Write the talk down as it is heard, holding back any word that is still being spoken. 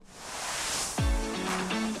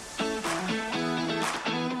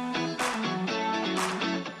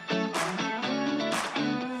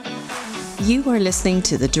You are listening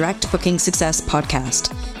to the Direct Booking Success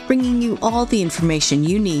Podcast, bringing you all the information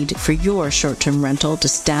you need for your short-term rental to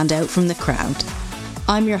stand out from the crowd.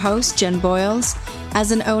 I'm your host, Jen Boyles.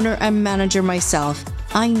 As an owner and manager myself,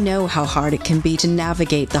 I know how hard it can be to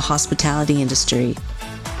navigate the hospitality industry.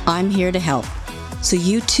 I'm here to help, so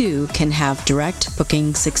you too can have direct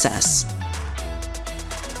booking success.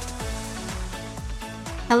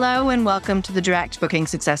 Hello and welcome to the Direct Booking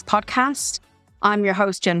Success Podcast. I'm your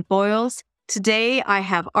host, Jen Boyles. Today, I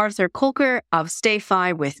have Arthur Colker of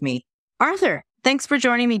StayFi with me. Arthur, thanks for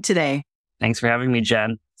joining me today. Thanks for having me,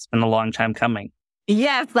 Jen. It's been a long time coming.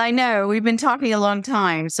 Yes, I know. We've been talking a long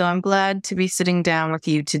time, so I'm glad to be sitting down with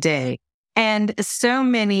you today. And so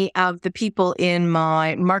many of the people in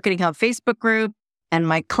my Marketing Hub Facebook group and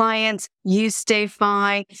my clients use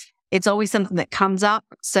StayFi. It's always something that comes up,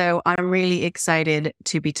 so I'm really excited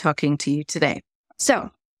to be talking to you today.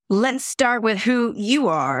 So let's start with who you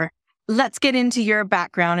are. Let's get into your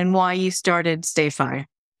background and why you started StayFi.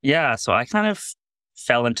 Yeah, so I kind of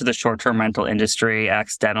fell into the short-term rental industry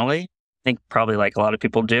accidentally. I think probably like a lot of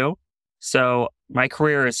people do. So my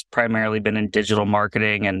career has primarily been in digital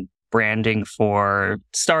marketing and branding for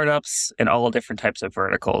startups in all different types of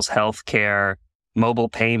verticals: healthcare, mobile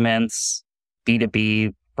payments,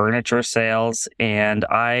 B2B, furniture sales. And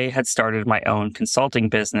I had started my own consulting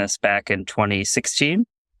business back in 2016.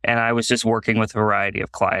 And I was just working with a variety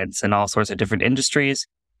of clients in all sorts of different industries.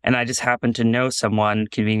 And I just happened to know someone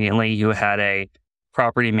conveniently who had a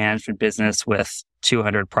property management business with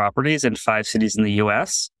 200 properties in 5 cities in the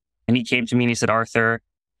US. And he came to me and he said, Arthur,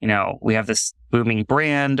 we have this booming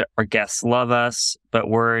brand. Our guests love us, but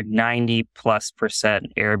we're 90+%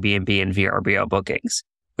 Airbnb and VRBO bookings,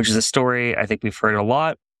 which is a story I think we've heard a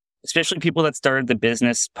lot, especially people that started the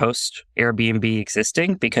business post Airbnb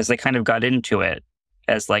existing, because they kind of got into it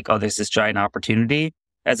as like, oh, there's this giant opportunity,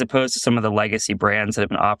 as opposed to some of the legacy brands that have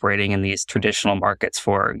been operating in these traditional markets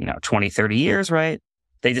for, 20, 30 years, right?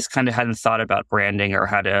 They just kind of hadn't thought about branding or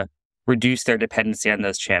how to reduce their dependency on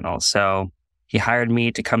those channels. So he hired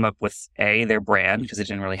me to come up with their brand, because they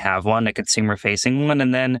didn't really have one, a consumer facing one,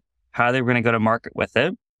 and then how they were going to go to market with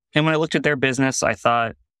it. And when I looked at their business, I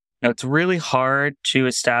thought, it's really hard to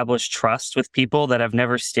establish trust with people that have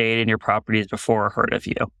never stayed in your properties before or heard of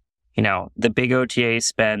you. The big OTAs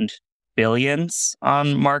spend billions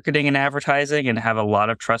on marketing and advertising and have a lot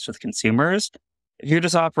of trust with consumers. If you're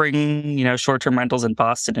just operating, short-term rentals in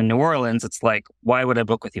Boston and New Orleans, it's like, why would I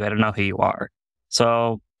book with you? I don't know who you are.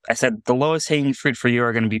 So I said, the lowest hanging fruit for you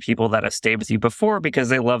are going to be people that have stayed with you before because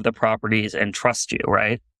they love the properties and trust you,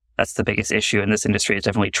 right? That's the biggest issue in this industry, is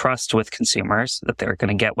definitely trust with consumers, that they're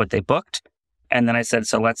going to get what they booked. And then I said,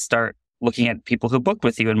 so let's start looking at people who booked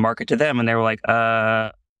with you and market to them. And they were like,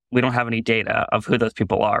 we don't have any data of who those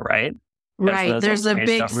people are, right? Right. There's a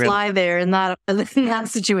big slide there in that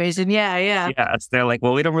situation. Yeah. Yeah. They're like,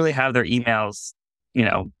 well, we don't really have their emails.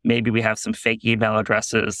 Maybe we have some fake email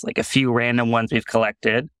addresses, like a few random ones we've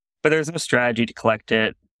collected, but there's no strategy to collect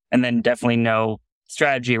it. And then definitely no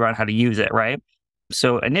strategy around how to use it, right?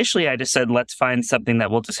 So initially I just said, let's find something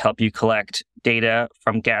that will just help you collect data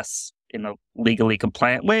from guests in a legally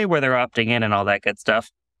compliant way where they're opting in and all that good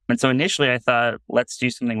stuff. And so initially I thought, let's do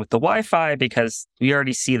something with the Wi-Fi, because we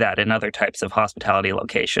already see that in other types of hospitality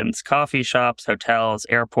locations, coffee shops, hotels,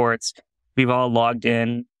 airports. We've all logged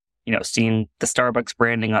in, seen the Starbucks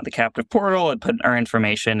branding on the captive portal and put our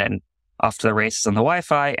information and off to the races on the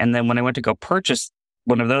Wi-Fi. And then when I went to go purchase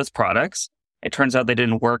one of those products, it turns out they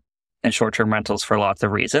didn't work in short-term rentals for lots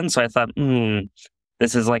of reasons. So I thought,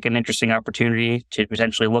 this is like an interesting opportunity to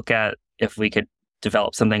potentially look at if we could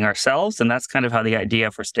develop something ourselves. And that's kind of how the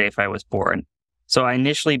idea for StayFi was born. So I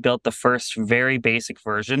initially built the first very basic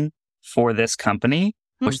version for this company,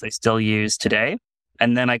 which they still use today.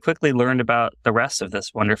 And then I quickly learned about the rest of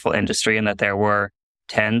this wonderful industry, and that there were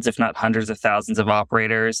tens, if not hundreds of thousands of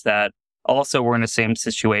operators that also were in the same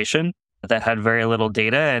situation, that had very little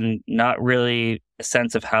data and not really a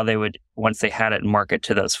sense of how they would, once they had it, market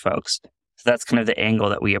to those folks. So that's kind of the angle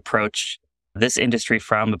that we approach this industry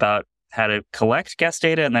from, about how to collect guest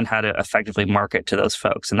data and then how to effectively market to those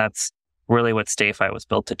folks. And that's really what StayFi was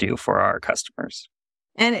built to do for our customers.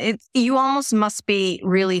 And you almost must be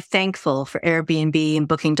really thankful for Airbnb and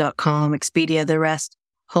Booking.com, Expedia, the rest,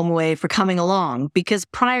 HomeAway, for coming along. Because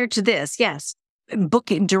prior to this, yes,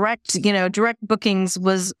 direct bookings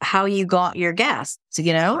was how you got your guests,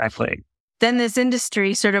 Exactly. Then this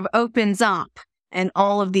industry sort of opens up and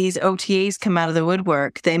all of these OTAs come out of the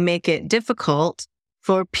woodwork. They make it difficult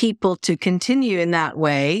for people to continue in that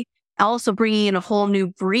way. Also bringing in a whole new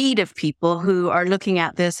breed of people who are looking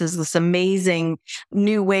at this as this amazing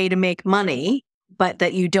new way to make money. but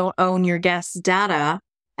that you don't own your guests' data.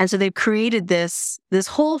 And so they've created this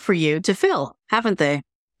hole for you to fill, haven't they?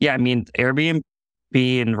 Yeah, I mean, Airbnb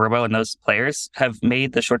and Vrbo and those players have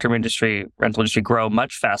made the short-term rental industry grow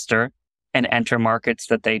much faster and enter markets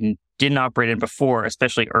that they didn't operate in before,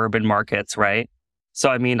 especially urban markets, right? So,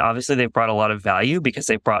 I mean, obviously they've brought a lot of value because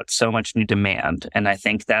they've brought so much new demand. And I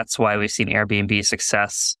think that's why we've seen Airbnb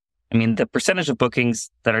success. I mean, the percentage of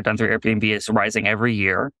bookings that are done through Airbnb is rising every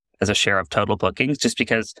year as a share of total bookings, just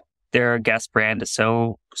because their guest brand is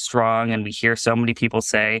so strong. And we hear so many people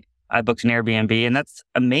say, I booked an Airbnb, and that's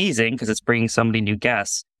amazing because it's bringing so many new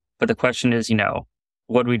guests. But the question is,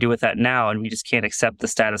 what do we do with that now? And we just can't accept the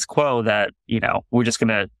status quo that, we're just going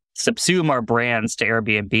to subsume our brands to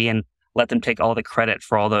Airbnb and let them take all the credit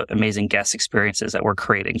for all the amazing guest experiences that we're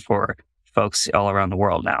creating for folks all around the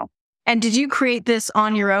world now. And did you create this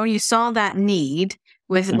on your own? You saw that need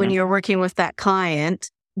when you were working with that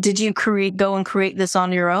client. Did you go and create this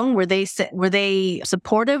on your own? Were they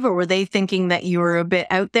supportive, or were they thinking that you were a bit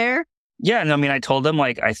out there? Yeah, no, I mean, I told them,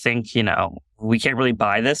 I think, we can't really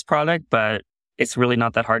buy this product, but it's really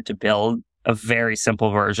not that hard to build a very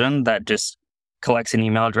simple version that just collects an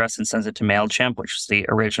email address and sends it to MailChimp, which is the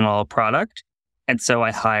original product. And so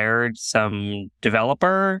I hired some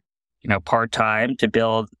developer, part-time to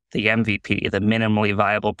build the MVP, the minimally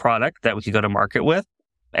viable product that we could go to market with.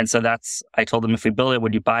 And so I told them, if we build it,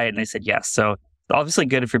 would you buy it? And they said yes. So it's obviously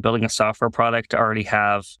good if you're building a software product to already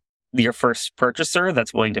have your first purchaser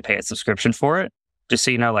that's willing to pay a subscription for it. Just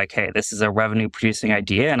so you know, hey, this is a revenue producing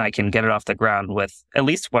idea and I can get it off the ground with at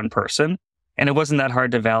least one person. And it wasn't that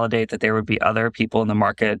hard to validate that there would be other people in the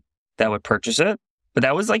market that would purchase it. But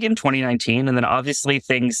that was in 2019. And then obviously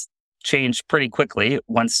things changed pretty quickly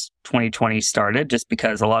once 2020 started, just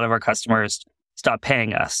because a lot of our customers stopped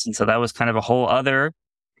paying us. And so that was kind of a whole other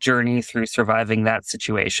journey through surviving that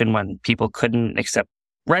situation when people couldn't accept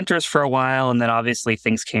renters for a while. And then obviously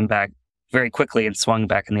things came back very quickly and swung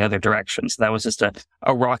back in the other direction. So that was just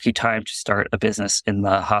a rocky time to start a business in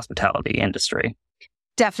the hospitality industry.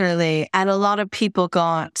 Definitely. And a lot of people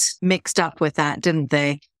got mixed up with that, didn't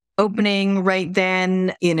they? Opening right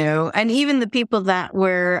then, and even the people that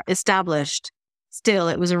were established, still,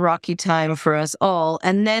 it was a rocky time for us all.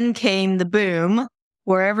 And then came the boom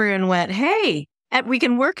where everyone went, hey, we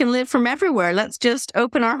can work and live from everywhere. Let's just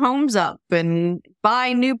open our homes up and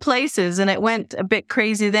buy new places. And it went a bit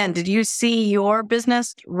crazy then. Did you see your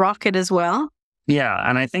business rocket as well? Yeah.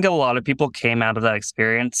 And I think a lot of people came out of that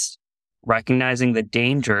experience recognizing the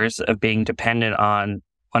dangers of being dependent on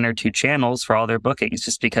one or two channels for all their bookings,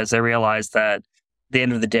 just because they realized that at the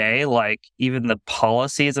end of the day, even the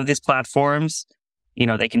policies of these platforms,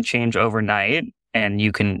 they can change overnight and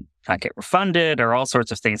you can not get refunded, or all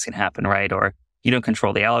sorts of things can happen, right? Or you don't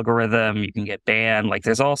control the algorithm, you can get banned.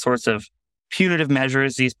 There's all sorts of punitive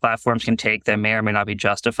measures these platforms can take that may or may not be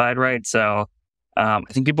justified, right? So I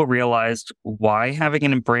think people realized why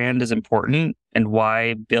having a brand is important and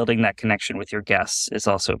why building that connection with your guests is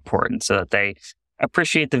also important, so that they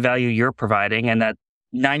appreciate the value you're providing, and that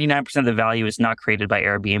 99% of the value is not created by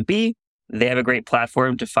Airbnb. They have a great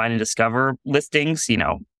platform to find and discover listings,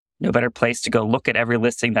 no better place to go look at every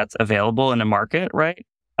listing that's available in a market, right?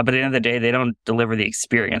 But at the end of the day, they don't deliver the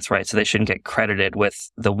experience, right? So they shouldn't get credited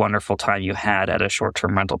with the wonderful time you had at a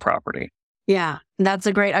short-term rental property. Yeah,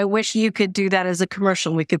 I wish you could do that as a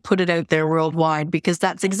commercial. We could put it out there worldwide, because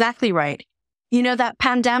that's exactly right. That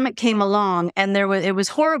pandemic came along and it was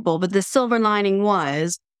horrible, but the silver lining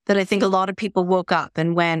was that I think a lot of people woke up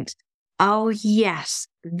and went, oh yes,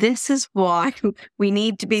 this is why we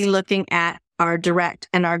need to be looking at our direct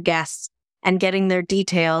and our guests and getting their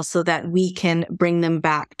details so that we can bring them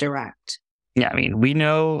back direct. Yeah, I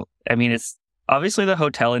mean, it's obviously the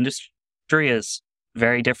hotel industry is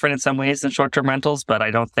very different in some ways than short-term rentals, but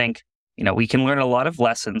I don't think, we can learn a lot of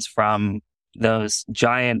lessons from those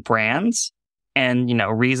giant brands and,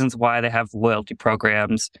 reasons why they have loyalty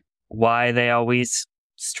programs, why they always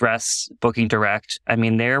stress booking direct. I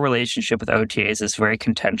mean, their relationship with OTAs is very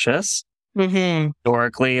contentious. Mm-hmm.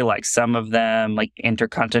 Historically, some of them,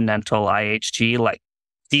 Intercontinental, IHG,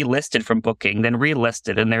 delisted from booking, then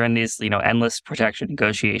relisted, and they're in these, endless protection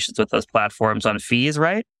negotiations with those platforms on fees,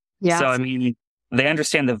 right? Yeah. So, I mean, they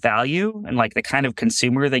understand the value and the kind of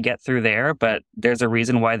consumer they get through there, but there's a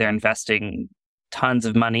reason why they're investing tons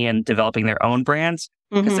of money in developing their own brands,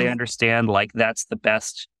 because they understand that's the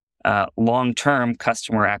best long-term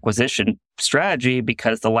customer acquisition strategy,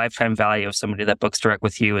 because the lifetime value of somebody that books direct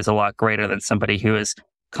with you is a lot greater than somebody who is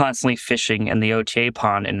constantly fishing in the OTA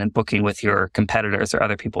pond and then booking with your competitors or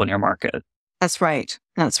other people in your market. That's right.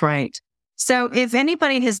 So if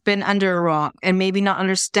anybody has been under a rock and maybe not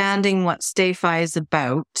understanding what StayFi is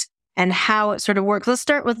about and how it sort of works, let's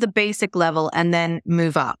start with the basic level and then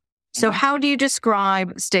move up. So how do you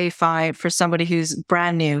describe StayFi for somebody who's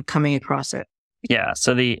brand new coming across it? Yeah.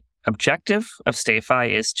 So the objective of StayFi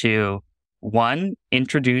is to, one,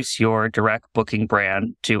 introduce your direct booking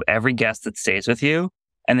brand to every guest that stays with you,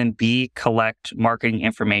 and then B, collect marketing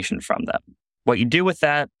information from them. What you do with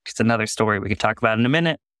that, it's another story we can talk about in a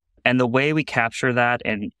minute. And the way we capture that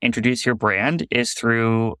and introduce your brand is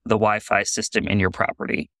through the Wi-Fi system in your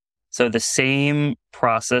property. So the same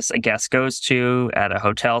process a guest goes to at a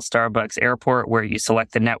hotel, Starbucks, airport, where you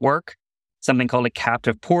select the network, something called a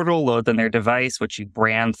captive portal loads on their device, which you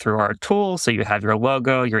brand through our tool. So you have your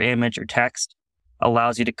logo, your image, your text,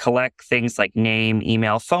 allows you to collect things like name,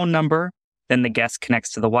 email, phone number. Then the guest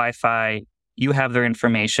connects to the Wi-Fi. You have their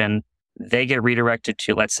information. They get redirected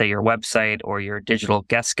to, let's say, your website or your digital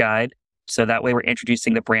guest guide. So that way we're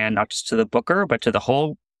introducing the brand not just to the booker, but to the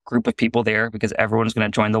whole group of people there, because everyone's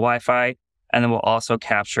going to join the Wi-Fi. And then we'll also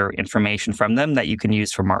capture information from them that you can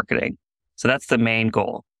use for marketing. So that's the main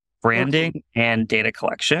goal, branding and data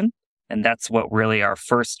collection. And that's what really our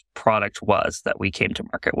first product was that we came to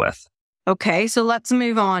market with. Okay, so let's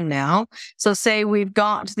move on now. So say we've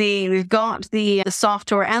got the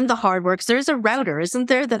software and the hardware, because there's a router, isn't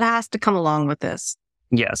there, that has to come along with this?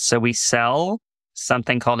 Yes. So we sell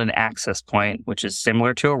something called an access point, which is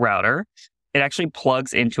similar to a router. It actually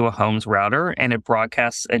plugs into a home's router and it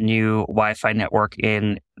broadcasts a new Wi-Fi network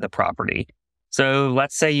in the property. So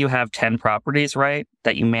let's say you have 10 properties, right,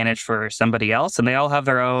 that you manage for somebody else, and they all have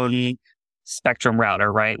their own Spectrum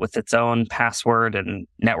router, right, with its own password and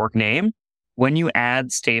network name. When you add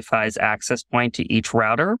StayFi's access point to each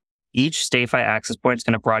router, each StayFi access point is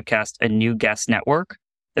going to broadcast a new guest network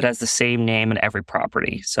that has the same name in every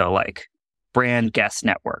property. So like brand guest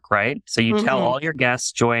network, right? So you tell all your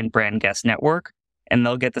guests, join brand guest network, and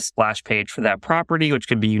they'll get the splash page for that property, which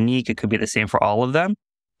could be unique. It could be the same for all of them.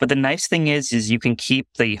 But the nice thing is you can keep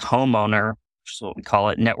the homeowner, which is what we call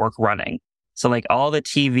it, network running. So like all the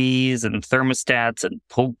TVs and thermostats and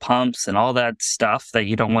pool pumps and all that stuff that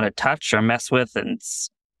you don't want to touch or mess with, and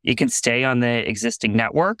you can stay on the existing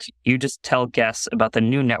network. You just tell guests about the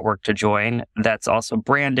new network to join that's also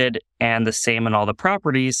branded and the same in all the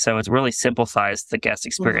properties. So it really simplifies the guest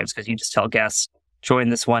experience because you just tell guests, join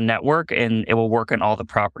this one network and it will work on all the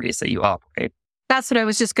properties that you operate. That's what I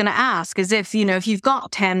was just going to ask, is if you've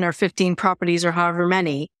got 10 or 15 properties or however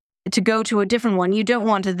many, to go to a different one, you don't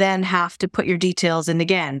want to then have to put your details in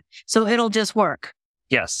again. So it'll just work.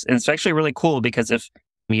 Yes. And it's actually really cool because if,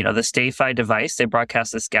 the StayFi device, they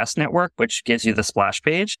broadcast this guest network, which gives you the splash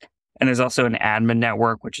page. And there's also an admin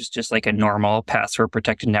network, which is just like a normal password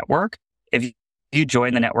protected network. If you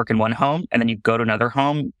join the network in one home and then you go to another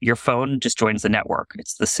home, your phone just joins the network.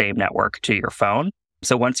 It's the same network to your phone.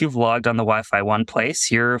 So once you've logged on the Wi-Fi one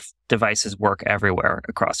place, your devices work everywhere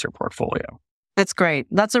across your portfolio. That's great.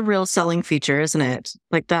 That's a real selling feature, isn't it?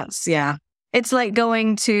 Like yeah. It's like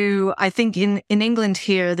going to, I think in England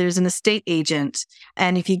here, there's an estate agent.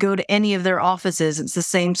 And if you go to any of their offices, it's the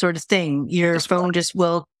same sort of thing. Your phone just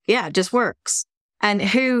works. And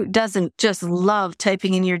who doesn't just love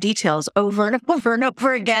typing in your details over and over and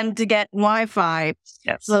over again to get Wi-Fi?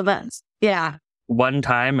 Yes. So that's, yeah. One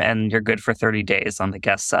time and you're good for 30 days on the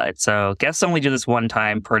guest side. So guests only do this one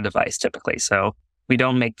time per device typically. So we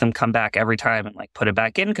don't make them come back every time and put it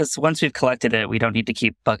back in because once we've collected it, we don't need to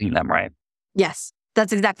keep bugging them, right? Yes,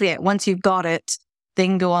 that's exactly it. Once you've got it, they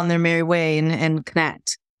can go on their merry way and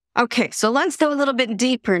connect. Okay, so let's go a little bit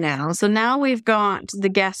deeper now. So now we've got the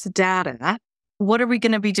guest data. What are we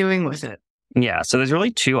going to be doing with it? Yeah, so there's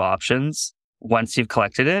really two options. Once you've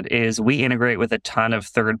collected it is we integrate with a ton of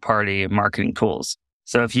third-party marketing tools.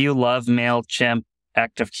 So if you love MailChimp,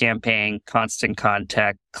 ActiveCampaign, Constant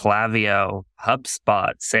Contact, Klaviyo,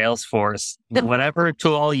 HubSpot, Salesforce, whatever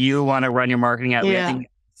tool you want to run your marketing at, we have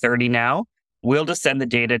 30 now, we'll just send the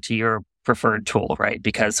data to your preferred tool, right?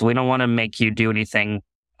 Because we don't want to make you do anything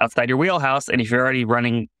outside your wheelhouse. And if you're already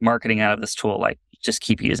running marketing out of this tool, just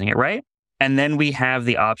keep using it, right? And then we have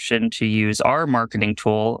the option to use our marketing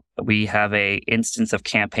tool. We have a instance of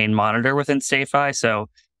Campaign Monitor within StayFi. So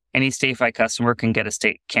any StayFi customer can get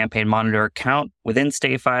a Campaign Monitor account within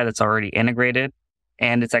StayFi that's already integrated,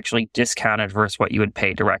 and it's actually discounted versus what you would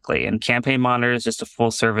pay directly. And Campaign Monitor is just a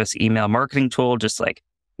full-service email marketing tool, just like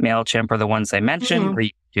MailChimp are the ones I mentioned, where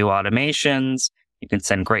you do automations, you can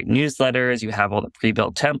send great newsletters, you have all the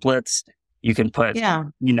pre-built templates, you can put,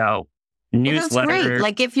 newsletters. That's great.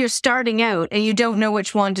 Like if you're starting out and you don't know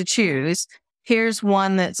which one to choose, here's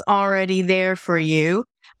one that's already there for you.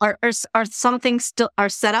 Are some things still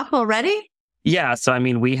set up already? Yeah. So, I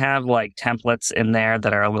mean, we have like templates in there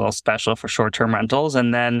that are a little special for short-term rentals.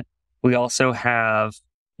 And then we also have,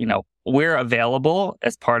 we're available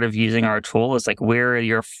as part of using our tool is like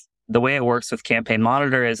the way it works with Campaign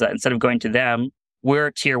Monitor is that instead of going to them,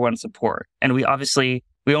 we're tier one support. And we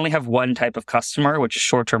only have one type of customer, which is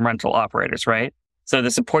short-term rental operators, right? So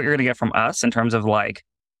the support you're going to get from us in terms of like,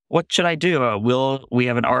 what should I do? We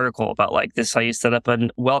have an article about like this, how you set up a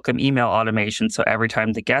welcome email automation. So every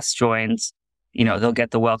time the guest joins, they'll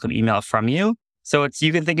get the welcome email from you. So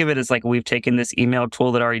you can think of it as like we've taken this email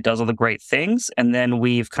tool that already does all the great things, and then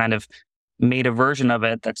we've kind of made a version of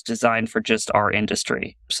it that's designed for just our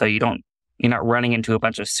industry. So you're not running into a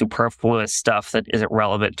bunch of superfluous stuff that isn't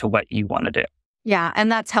relevant to what you want to do. Yeah.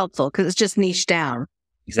 And that's helpful because it's just niche down.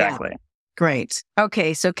 Exactly. Yeah. Great.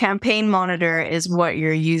 Okay. So Campaign Monitor is what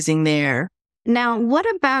you're using there. Now, what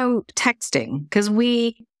about texting? Because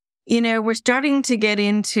we're starting to get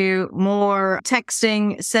into more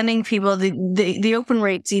texting, sending people, the open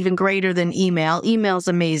rate's even greater than email. Email's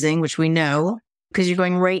amazing, which we know because you're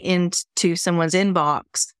going right into someone's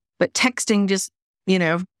inbox. But texting just,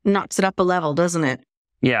 knocks it up a level, doesn't it?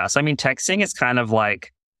 Yeah. So, I mean, texting is kind of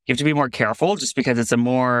like, you have to be more careful just because it's a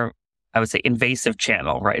more, I would say, invasive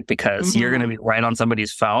channel, right? Because you're going to be right on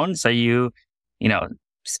somebody's phone. So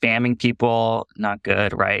spamming people, not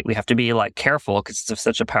good, right? We have to be like careful because it's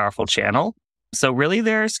such a powerful channel. So really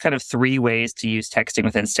there's kind of 3 ways to use texting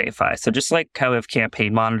within StayFi. So just like how we have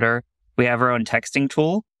Campaign Monitor, we have our own texting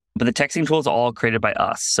tool, but the texting tool is all created by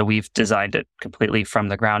us. So we've designed it completely from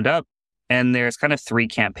the ground up. And there's kind of 3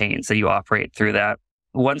 campaigns that you operate through that.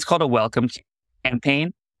 One's called a welcome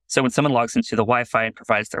campaign. So when someone logs into the Wi-Fi and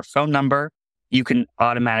provides their phone number, you can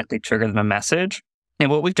automatically trigger them a message. And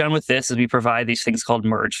what we've done with this is we provide these things called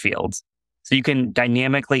merge fields. So you can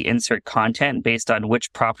dynamically insert content based on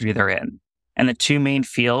which property they're in. And the 2 main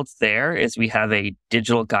fields there is we have a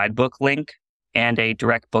digital guidebook link and a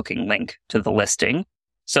direct booking link to the listing.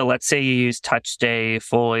 So let's say you use TouchStay,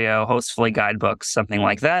 Folio, Hostfully guidebooks, something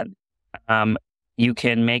like that. You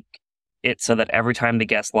can make it so that every time the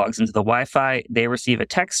guest logs into the Wi-Fi, they receive a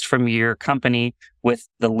text from your company with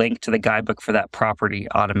the link to the guidebook for that property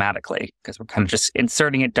automatically, because we're kind of just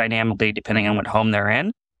inserting it dynamically depending on what home they're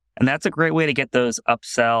in. And that's a great way to get those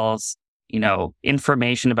upsells,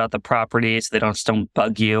 information about the property so they don't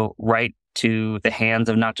bug you right to the hands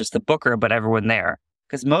of not just the booker, but everyone there.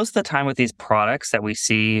 Because most of the time with these products that we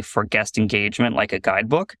see for guest engagement, like a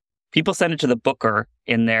guidebook, people send it to the booker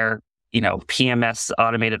in their PMS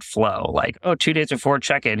automated flow, like, 2 days before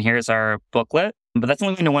check-in, here's our booklet. But that's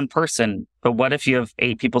only going to one person. But what if you have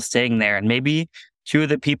 8 people staying there and maybe 2 of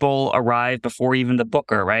the people arrive before even the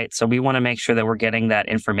booker, right? So we want to make sure that we're getting that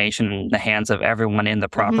information in the hands of everyone in the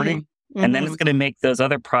property. And then it's going to make those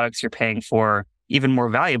other products you're paying for even more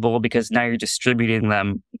valuable because now you're distributing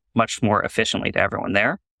them much more efficiently to everyone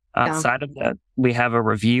there. Outside of that, we have a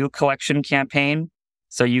review collection campaign.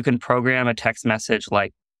 So you can program a text message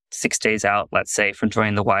like 6 days out, let's say, from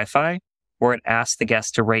joining the Wi-Fi, where it asks the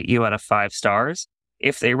guest to rate you out of 5 stars.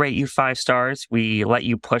 If they rate you 5 stars, we let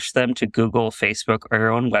you push them to Google, Facebook, or your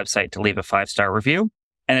own website to leave a 5-star review.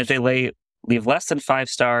 And if they leave less than 5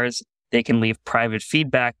 stars, they can leave private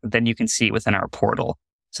feedback, but then you can see it within our portal.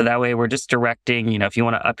 So that way we're just directing, if you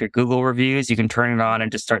want to up your Google reviews, you can turn it on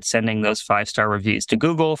and just start sending those 5-star reviews to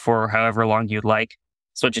Google for however long you'd like.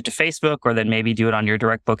 Switch it to Facebook, or then maybe do it on your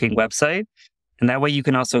direct booking website. And that way you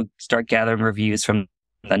can also start gathering reviews from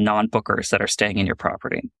the non-bookers that are staying in your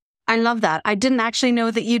property. I love that. I didn't actually know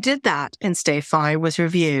that you did that in StayFi with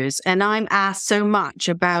reviews. And I'm asked so much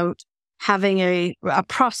about having a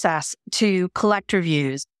process to collect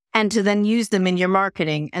reviews and to then use them in your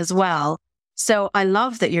marketing as well. So I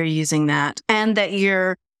love that you're using that, and that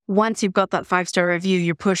once you've got that 5-star review,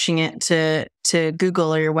 you're pushing it to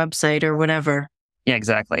Google or your website or whatever. Yeah,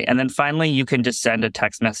 exactly. And then finally, you can just send a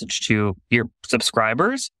text message to your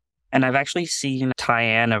subscribers. And I've actually seen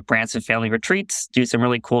Tyann of Branson Family Retreats do some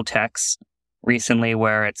really cool texts recently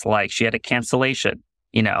where it's like she had a cancellation,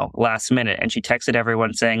 last minute. And she texted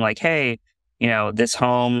everyone saying like, hey, this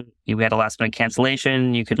home, we had a last minute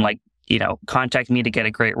cancellation. You can contact me to get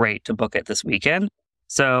a great rate to book it this weekend.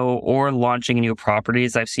 So, or launching new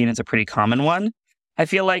properties I've seen is a pretty common one. I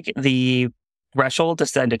feel like the threshold to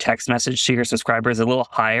send a text message to your subscribers is a little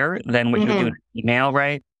higher than what you do in email,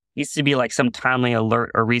 right? Needs to be like some timely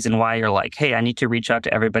alert or reason why you're like, hey, I need to reach out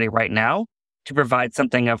to everybody right now to provide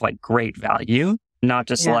something of like great value, not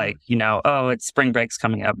just it's spring break's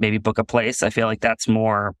coming up, maybe book a place. I feel like that's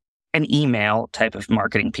more an email type of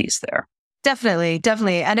marketing piece there. Definitely.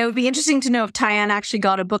 And it would be interesting to know if Tyann actually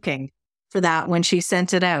got a booking. for that when she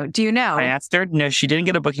sent it out. Do you know? I asked her. No, she didn't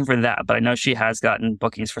get a booking for that, but I know she has gotten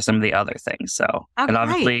bookings for some of the other things. So, and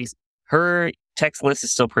obviously her text list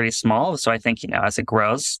is still pretty small. So I think, as it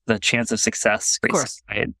grows, the chance of success. Of course.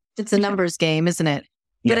 Right? It's a numbers game, isn't it?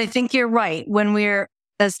 But I think you're right.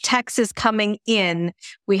 As text is coming in,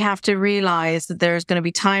 we have to realize that there's going to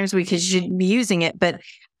be times we should be using it, but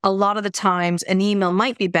a lot of the times an email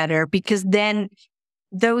might be better because then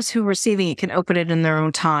those who are receiving it can open it in their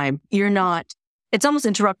own time. It's almost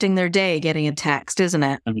interrupting their day getting a text, isn't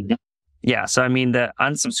it? Mm-hmm. Yeah. So, the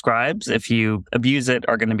unsubscribes, if you abuse it,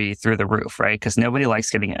 are going to be through the roof, right? Because nobody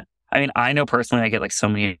likes getting it. I know personally, I get like so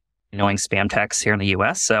many annoying spam texts here in the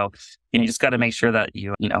US. So, you just got to make sure that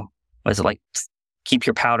keep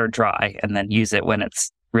your powder dry and then use it when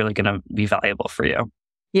it's really going to be valuable for you.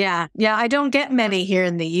 Yeah. Yeah. I don't get many here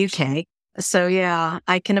in the UK. So yeah,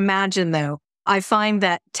 I can imagine though. I find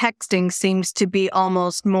that texting seems to be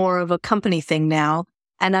almost more of a company thing now.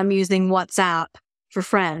 And I'm using WhatsApp for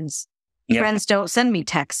friends. Yep. Friends don't send me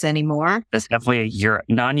texts anymore. That's definitely your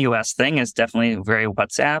non-US thing. Is definitely very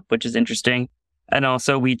WhatsApp, which is interesting. And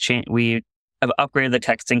also we have upgraded the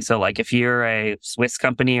texting. So like if you're a Swiss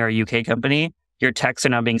company or a UK company, your texts are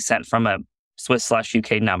now being sent from a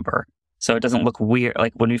Swiss/UK number. So it doesn't look weird.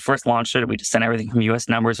 Like when we first launched it, we just sent everything from US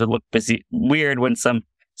numbers. It would look weird when some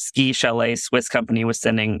ski chalet Swiss company was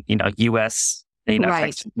sending, US,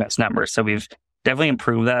 text US numbers. So we've definitely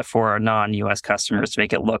improved that for our non-US customers to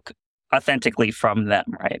make it look authentically from them,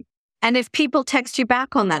 right? And if people text you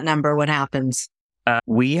back on that number, what happens?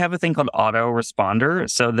 We have a thing called autoresponder.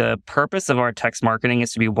 So the purpose of our text marketing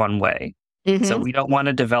is to be one way. Mm-hmm. So we don't want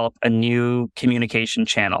to develop a new communication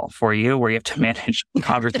channel for you where you have to manage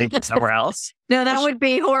conversations somewhere else. No, that would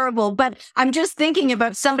be horrible. But I'm just thinking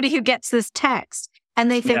about somebody who gets this text and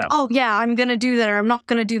they think, oh yeah, I'm going to do that or I'm not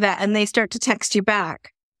going to do that. And they start to text you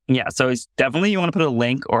back. Yeah. So it's definitely you want to put a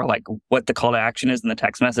link or like what the call to action is in the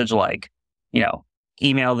text message, like,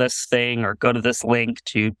 email this thing or go to this link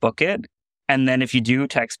to book it. And then if you do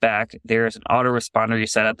text back, there's an autoresponder you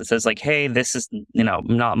set up that says like, hey, this is,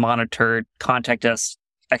 not monitored. Contact us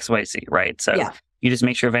XYZ, right? So you just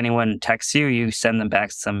make sure if anyone texts you, you send them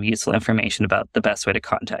back some useful information about the best way to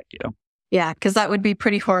contact you. Yeah, because that would be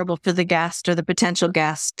pretty horrible for the guest or the potential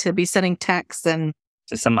guest to be sending texts and...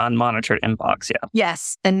 to some unmonitored inbox, yeah.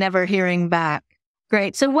 Yes, and never hearing back.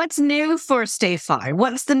 Great. So what's new for StayFi?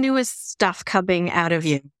 What's the newest stuff coming out of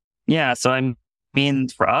you? Yeah, so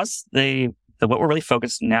for us, what we're really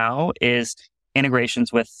focused now is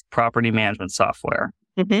integrations with property management software.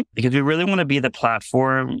 Mm-hmm. Because we really want to be the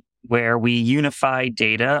platform where we unify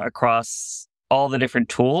data across all the different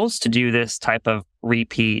tools to do this type of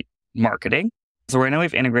repeat marketing. So right now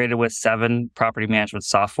we've integrated with 7 property management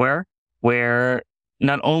software where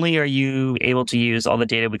not only are you able to use all the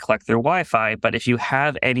data we collect through Wi-Fi, but if you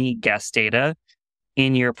have any guest data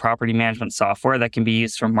in your property management software that can be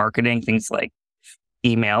used for marketing, things like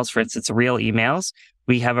emails, for instance, real emails,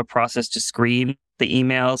 we have a process to screen the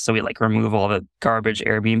emails. So we remove all the garbage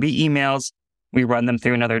Airbnb emails. We run them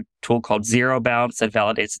through another tool called Zero Bounce that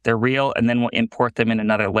validates that they're real, and then we'll import them in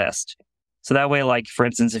another list. So that way, for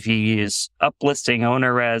instance, if you use uplisting,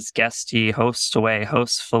 owner res, guesty, host away,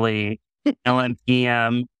 hostfully,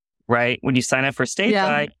 LMPM, right? When you sign up for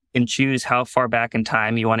StayFi, you can choose how far back in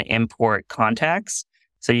time you want to import contacts.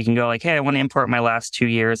 So you can go hey, I want to import my last 2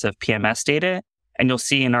 years of PMS data. And you'll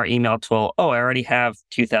see in our email tool, I already have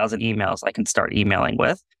 2,000 emails I can start emailing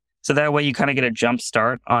with. So that way you kind of get a jump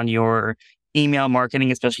start on your email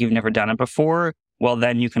marketing, especially if you've never done it before. Well,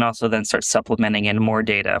 then you can also then start supplementing in more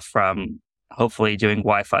data from hopefully doing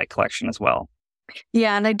Wi-Fi collection as well.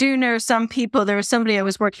 Yeah. And I do know some people, there was somebody I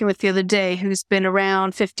was working with the other day who's been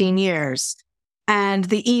around 15 years and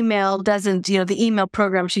the email doesn't, the email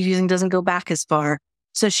program she's using doesn't go back as far.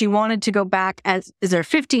 So she wanted to go back as their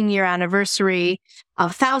 15-year anniversary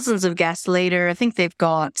of thousands of guests later. I think they've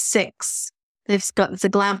got 6. It's a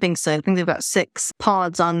glamping site. I think they've got 6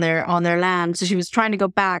 pods on their land. So she was trying to go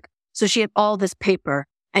back. So she had all this paper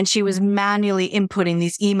and she was manually inputting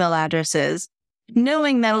these email addresses,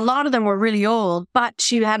 knowing that a lot of them were really old, but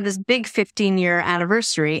she had this big 15-year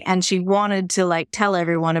anniversary and she wanted to tell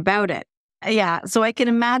everyone about it. Yeah. So I can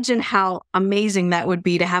imagine how amazing that would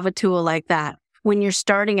be to have a tool like that. When you're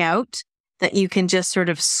starting out, that you can just sort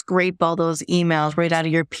of scrape all those emails right out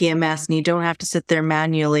of your PMS and you don't have to sit there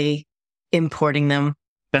manually importing them.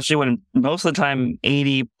 Especially when most of the time,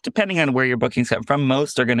 80, depending on where your bookings come from,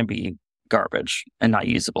 most are going to be garbage and not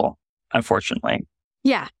usable, unfortunately.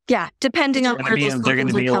 Yeah. Depending on where those they're going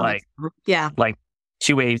to be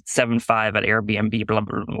 2875 at Airbnb, blah,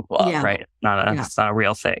 blah, blah, blah, right? It's not a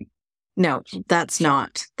real thing. No,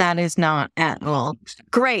 that is not at all.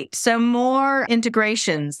 Great. So more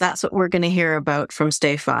integrations. That's what we're going to hear about from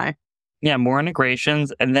StayFi. Yeah, more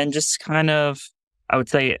integrations. And then just kind of, I would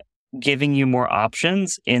say, giving you more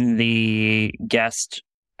options in the guest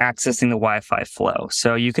accessing the Wi-Fi flow.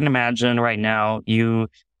 So you can imagine right now you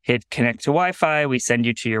hit connect to Wi-Fi, we send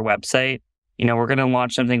you to your website. We're going to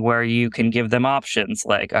launch something where you can give them options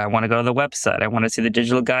like, I want to go to the website. I want to see the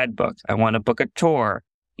digital guidebook. I want to book a tour.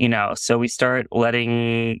 So we start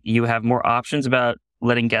letting you have more options about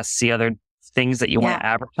letting guests see other things that you want to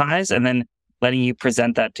advertise, and then letting you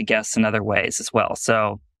present that to guests in other ways as well.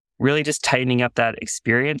 So really just tightening up that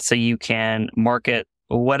experience so you can market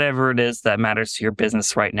whatever it is that matters to your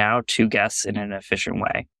business right now to guests in an efficient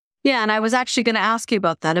way. Yeah. And I was actually going to ask you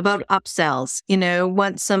about that, about upsells.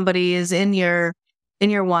 Once somebody is in your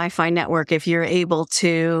Wi-Fi network, if you're able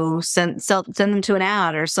to send them to an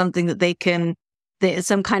ad or something that they can,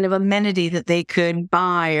 some kind of amenity that they could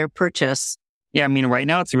buy or purchase. Yeah. I mean, right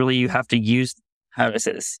now it's really, you have to use, how to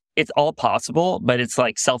say this? It's all possible, but it's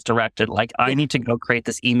like self-directed. Like I need to go create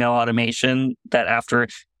this email automation that after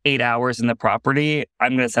 8 hours in the property,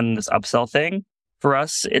 I'm going to send them this upsell thing. For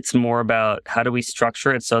us, it's more about how do we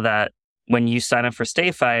structure it so that when you sign up for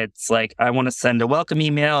StayFi, it's like, I want to send a welcome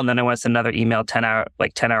email and then I want to send another email 10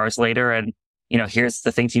 hours later. And, here's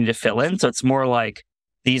the things you need to fill in. So it's more like,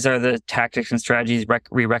 these are the tactics and strategies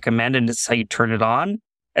we recommend, and this is how you turn it on,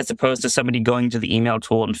 as opposed to somebody going to the email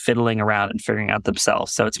tool and fiddling around and figuring out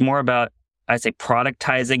themselves. So it's more about, I'd say,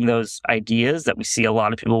 productizing those ideas that we see a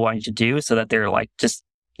lot of people wanting to do so that they're like, just,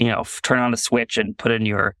 turn on a switch and put in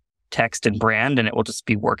your text and brand and it will just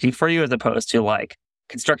be working for you, as opposed to like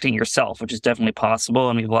constructing yourself, which is definitely possible.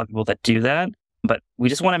 And we have a lot of people that do that, but we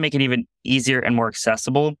just want to make it even easier and more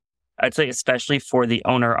accessible. I'd say, especially for the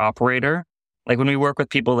owner operator. Like when we work with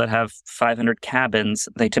people that have 500 cabins,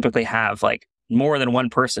 they typically have like more than one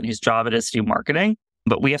person whose job it is to do marketing.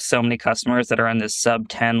 But we have so many customers that are in this sub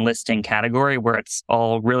 10 listing category where it's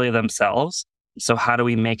all really themselves. So how do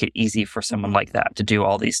we make it easy for someone like that to do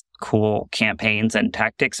all these cool campaigns and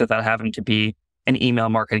tactics without having to be an email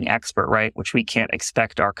marketing expert, right? Which we can't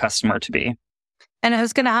expect our customer to be. And I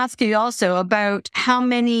was going to ask you also about how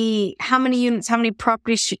many units, how many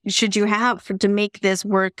properties should you have to make this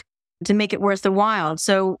work, to make it worth the while?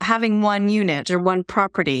 So having one unit or one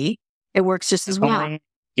property, it works just as well.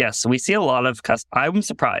 Yes, we see a lot of I'm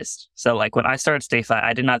surprised. So like when I started StayFi,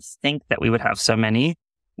 I did not think that we would have so many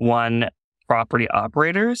one property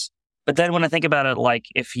operators. But then when I think about it, like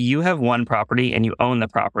if you have one property and you own the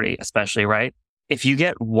property, especially, right? If you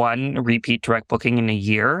get one repeat direct booking in a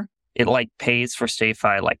year, it like pays for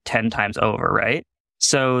StayFi like 10 times over, right?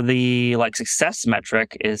 So the like success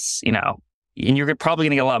metric is, and you're probably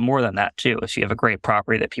going to get a lot more than that too if you have a great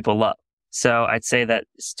property that people love. So I'd say that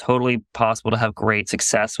it's totally possible to have great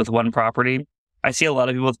success with one property. I see a lot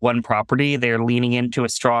of people with one property, they're leaning into a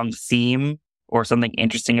strong theme or something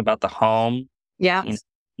interesting about the home. Yeah.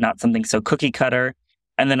 Not something so cookie cutter.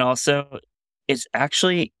 And then also, it's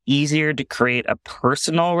actually easier to create a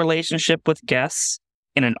personal relationship with guests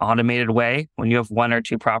in an automated way when you have one or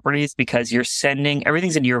two properties, because you're sending,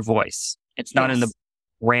 everything's in your voice. It's not in the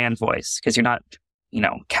brand voice, because you're not,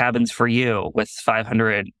 cabins for you with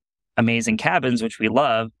 500 amazing cabins, which we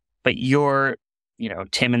love, but you're,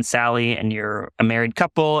 Tim and Sally and you're a married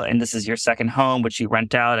couple and this is your second home, which you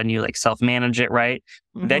rent out and you like self-manage it, right?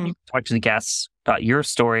 Mm-hmm. Then you talk to the guests about your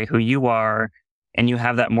story, who you are, and you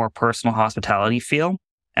have that more personal hospitality feel.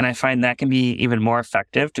 And I find that can be even more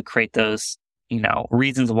effective to create those,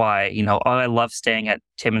 reasons why, oh, I love staying at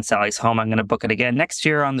Tim and Sally's home. I'm going to book it again next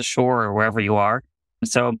year on the shore or wherever you are. And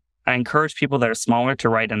so I encourage people that are smaller to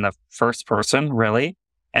write in the first person, really.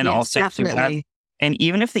 And also, definitely. And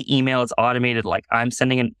even if the email is automated, like I'm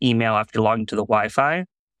sending an email after logging to the Wi-Fi,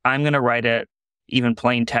 I'm going to write it even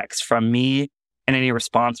plain text from me, and any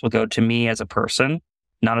response will go to me as a person,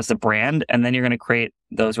 not as a brand. And then you're going to create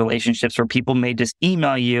those relationships where people may just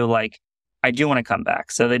email you like, I do want to come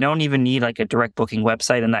back. So they don't even need like a direct booking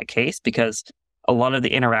website in that case, because a lot of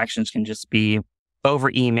the interactions can just be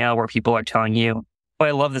over email where people are telling you, oh,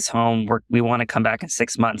 I love this home. We want to come back in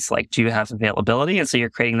 6 months. Like, do you have availability? And so you're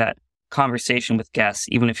creating that conversation with guests,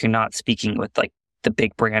 even if you're not speaking with like the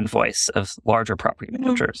big brand voice of larger property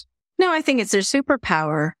managers. No, I think it's their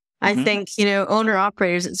superpower. I think, owner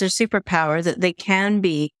operators, it's their superpower that they can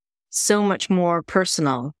be so much more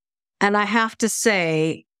personal. And I have to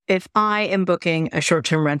say, if I am booking a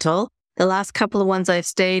short-term rental, the last couple of ones I've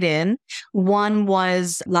stayed in, one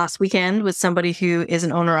was last weekend with somebody who is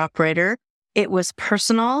an owner operator. It was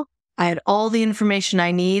personal. I had all the information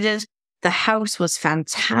I needed. The house was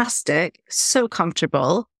fantastic, so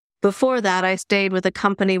comfortable. Before that, I stayed with a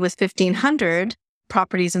company with 1,500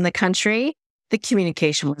 properties in the country. The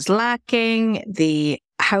communication was lacking. The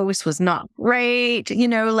house was not great.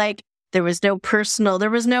 There was no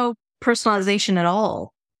personalization at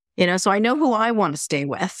all. So I know who I want to stay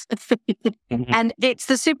with. And it's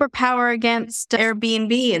the superpower against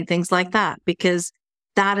Airbnb and things like that, because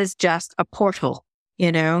that is just a portal,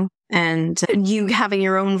 and you having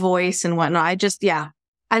your own voice and whatnot.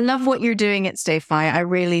 I love what you're doing at StayFi. I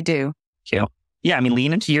really do. Thank you. Yeah,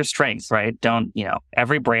 lean into your strengths, right? Don't,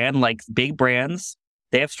 every brand, like big brands,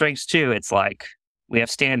 they have strengths too. It's like we have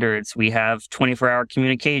standards, we have 24-hour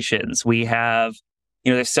communications, we have,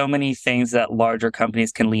 there's so many things that larger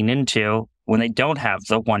companies can lean into when they don't have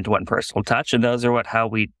the one-to-one personal touch. And those are how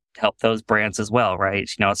we help those brands as well, right?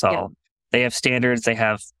 It's all, they have standards, they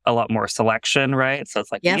have a lot more selection, right? So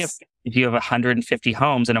it's like, yes. If you have 150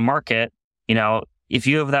 homes in a market, if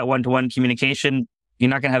you have that one-to-one communication, you're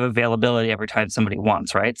not going to have availability every time somebody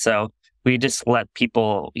wants, right? So we just let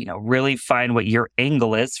people, really find what your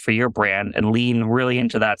angle is for your brand and lean really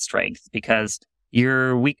into that strength, because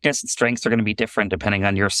your weakness and strengths are going to be different depending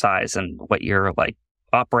on your size and what your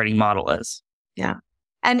operating model is. Yeah.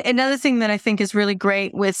 And another thing that I think is really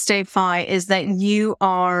great with StayFi is that you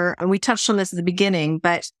are, and we touched on this at the beginning,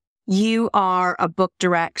 but you are a book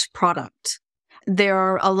direct product. There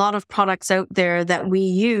are a lot of products out there that we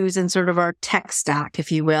use in sort of our tech stack,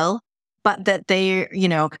 if you will, but that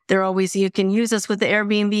they're always, you can use us with the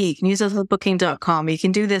Airbnb, you can use us with booking.com, you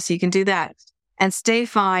can do this, you can do that. And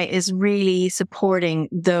StayFi is really supporting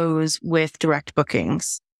those with direct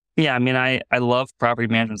bookings. Yeah, I love property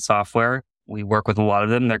management software. We work with a lot of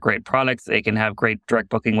them. They're great products. They can have great direct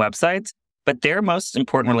booking websites. But their most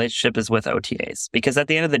important relationship is with OTAs. Because at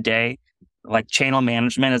the end of the day, channel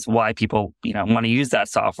management is why people, want to use that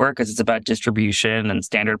software, because it's about distribution and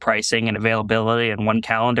standard pricing and availability and one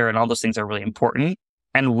calendar, and all those things are really important.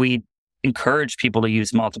 And we encourage people to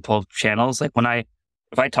use multiple channels.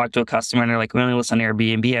 If I talk to a customer and they're like, we only list on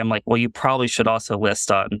Airbnb, I'm like, well, you probably should also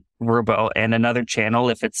list on Vrbo and another channel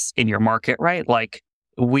if it's in your market, right?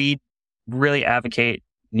 We really advocate,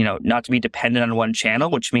 not to be dependent on one channel,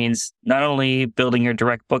 which means not only building your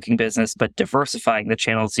direct booking business, but diversifying the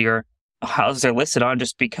channels your houses are listed on,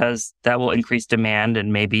 just because that will increase demand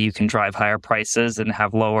and maybe you can drive higher prices and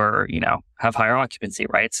have have higher occupancy,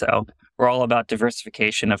 right? So we're all about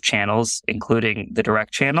diversification of channels, including the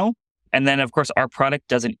direct channel. And then, of course, our product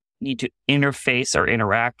doesn't need to interface or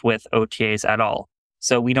interact with OTAs at all.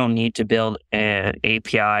 So we don't need to build an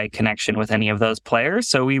API connection with any of those players.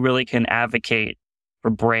 So we really can advocate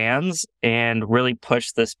for brands and really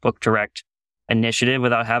push this book direct initiative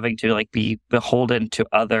without having to be beholden to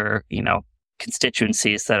other,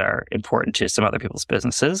 constituencies that are important to some other people's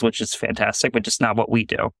businesses, which is fantastic, but just not what we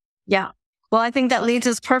do. Yeah. Well, I think that leads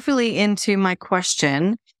us perfectly into my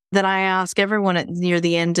question that I ask everyone near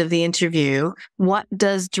the end of the interview. What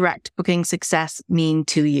does direct booking success mean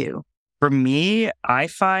to you? For me, I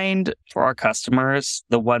find for our customers,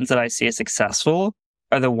 the ones that I see as successful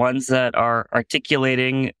are the ones that are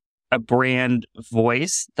articulating a brand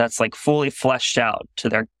voice that's fully fleshed out to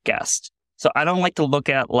their guest. So I don't like to look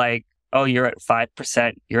at oh, you're at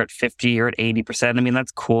 5%, you're at 50, you're at 80%.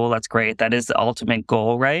 That's cool. That's great. That is the ultimate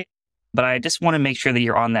goal, right? But I just want to make sure that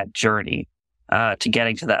you're on that journey to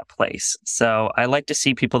getting to that place. So I like to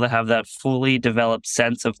see people that have that fully developed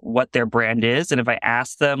sense of what their brand is. And if I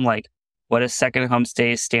ask them, what does Second Home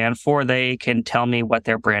Stays stand for, they can tell me what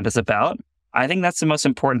their brand is about. I think that's the most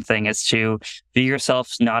important thing, is to view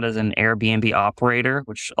yourself not as an Airbnb operator,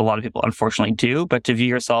 which a lot of people unfortunately do, but to view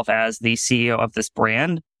yourself as the CEO of this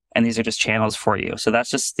brand. And these are just channels for you. So that's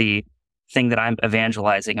just the thing that I'm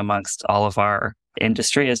evangelizing amongst all of our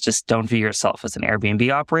industry, is just don't view yourself as an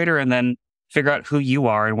Airbnb operator, and then figure out who you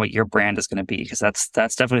are and what your brand is going to be. Because that's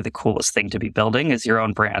definitely the coolest thing to be building, is your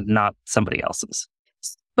own brand, not somebody else's.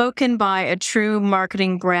 Spoken by a true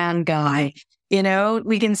marketing brand guy.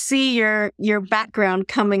 We can see your background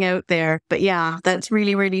coming out there. But yeah, that's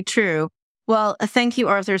really, really true. Well, thank you,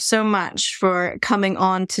 Arthur, so much for coming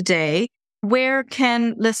on today. Where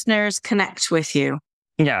can listeners connect with you?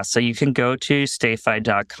 Yeah, so you can go to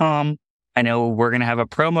stayfi.com. I know we're going to have a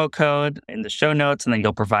promo code in the show notes, and then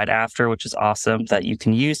you'll provide after, which is awesome, that you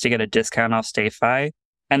can use to get a discount off StayFi.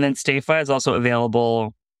 And then StayFi is also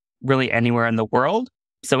available really anywhere in the world.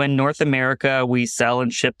 So in North America, we sell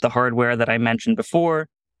and ship the hardware that I mentioned before.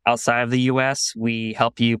 Outside of the US, we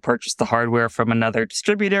help you purchase the hardware from another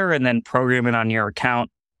distributor and then program it on your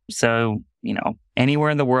account. So,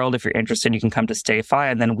 anywhere in the world, if you're interested, you can come to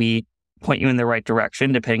StayFi, and then we point you in the right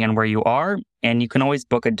direction depending on where you are. And you can always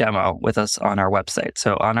book a demo with us on our website.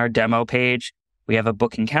 So on our demo page, We have a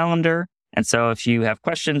booking calendar. And so if you have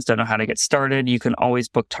questions, don't know how to get started, you can always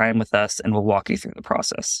book time with us and we'll walk you through the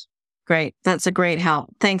process. Great. That's a great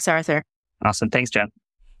help. Thanks, Arthur. Awesome. Thanks, Jen.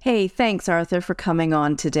 Hey, thanks, Arthur, for coming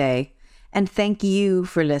on today. And thank you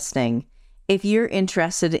for listening. If you're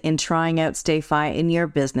interested in trying out StayFi in your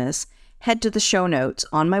business, head to the show notes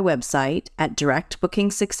on my website at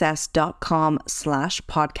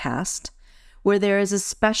directbookingsuccess.com/podcast, where there is a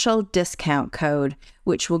special discount code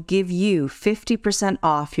which will give you 50%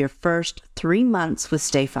 off your first 3 months with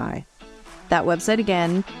StayFi. That website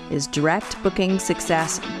again is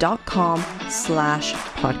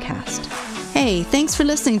directbookingsuccess.com/podcast. Hey, thanks for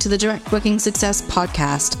listening to the Direct Booking Success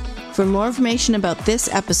podcast. For more information about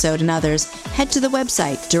this episode and others, head to the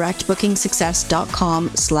website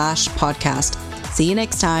directbookingsuccess.com/podcast. See you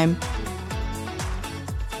next time.